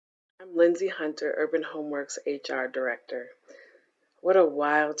Lindsey Hunter, Urban Homeworks HR Director. What a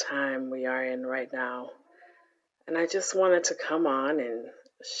wild time we are in right now. And I just wanted to come on and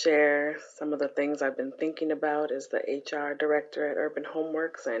share some of the things I've been thinking about as the HR Director at Urban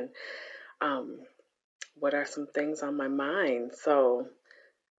Homeworks and um, what are some things on my mind. So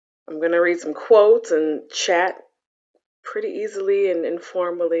I'm going to read some quotes and chat pretty easily and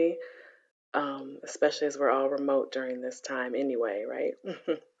informally, especially as we're all remote during this time anyway, right?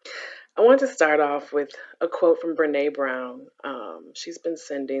 I want to start off with a quote from Brene Brown. She's been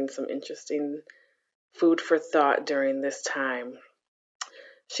sending some interesting food for thought during this time.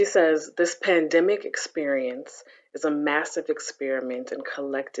 She says, "This pandemic experience is a massive experiment in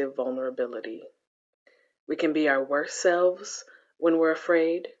collective vulnerability. We can be our worst selves when we're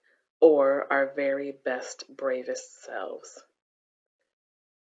afraid, or our very best, bravest selves."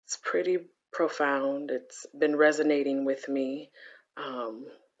 It's pretty profound. It's been resonating with me. Um,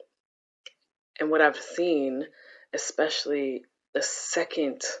 And what I've seen, especially the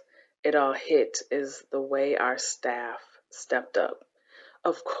second it all hit, is the way our staff stepped up.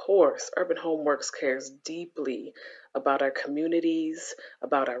 Of course, Urban Homeworks cares deeply about our communities,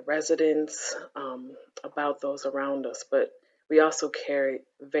 about our residents, about those around us, but we also care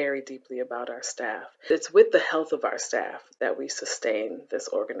very deeply about our staff. It's with the health of our staff that we sustain this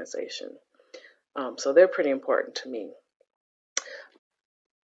organization. So they're pretty important to me.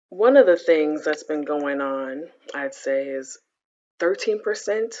 One of the things that's been going on, I'd say, is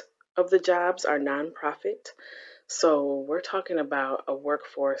 13% of the jobs are nonprofit. So we're talking about a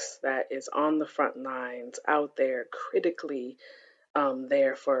workforce that is on the front lines, out there, critically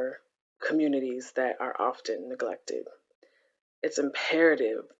there for communities that are often neglected. It's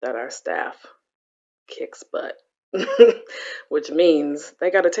imperative that our staff kicks butt, which means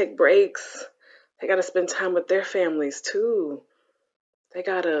they got to take breaks. They got to spend time with their families too. They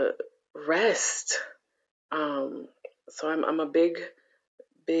got to rest. Um, so I'm a big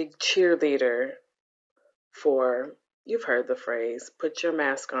cheerleader for, you've heard the phrase, put your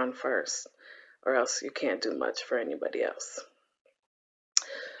mask on first, or else you can't do much for anybody else.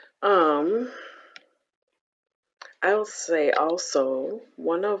 I'll say also,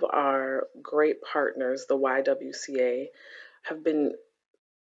 one of our great partners, the YWCA, have been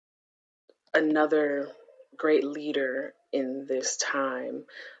another great leader in this time.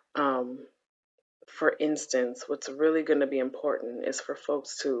 For instance, what's really going to be important is for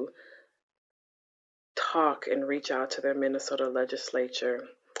folks to talk and reach out to their Minnesota legislature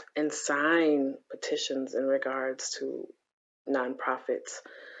and sign petitions in regards to nonprofits.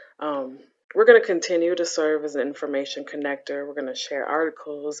 We're going to continue to serve as an information connector. We're going to share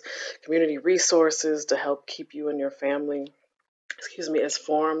articles, community resources to help keep you and your family, as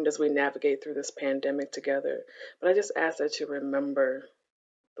informed as we navigate through this pandemic together. But I just ask that you remember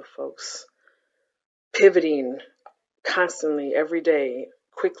the folks pivoting constantly every day,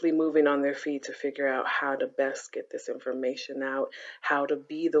 quickly moving on their feet to figure out how to best get this information out, how to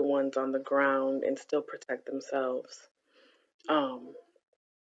be the ones on the ground and still protect themselves.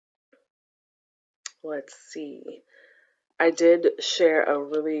 Let's see. I did share a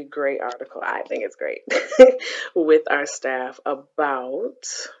really great article, I think it's great, with our staff about,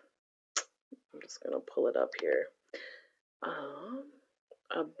 I'm just going to pull it up here,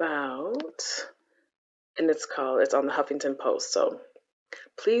 about, and it's on the Huffington Post, so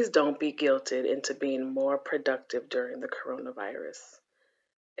please don't be guilted into being more productive during the coronavirus.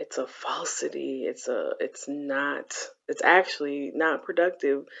 It's a falsity. It's actually not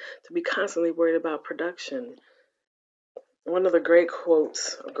productive to be constantly worried about production. One of the a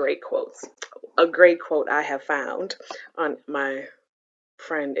great quote I have found on my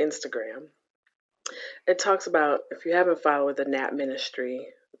friend Instagram. It talks about, if you haven't followed the NAP Ministry,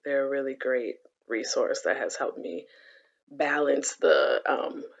 they're a really great resource that has helped me balance the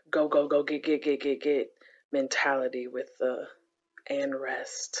go, get mentality with the and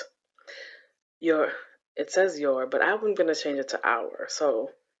rest. It says your, but I'm going to change it to our.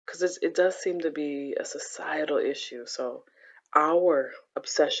 So, because it does seem to be a societal issue. So, our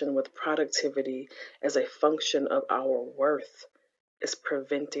obsession with productivity as a function of our worth is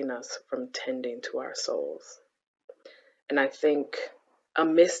preventing us from tending to our souls. And I think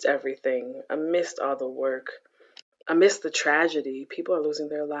amidst everything, amidst all the work, amidst the tragedy, people are losing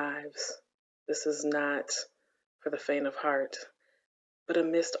their lives. This is not for the faint of heart. But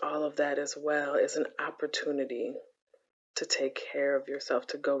amidst all of that as well is an opportunity to take care of yourself,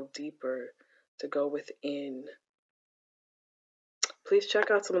 to go deeper, to go within. Please check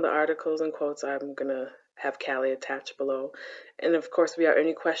out some of the articles and quotes I'm going to have Callie attached below. And of course, if you have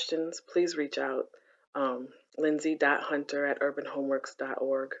any questions, please reach out.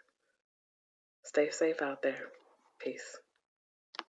 Lindsey.hunter@urbanhomeworks.org. Stay safe out there. Peace.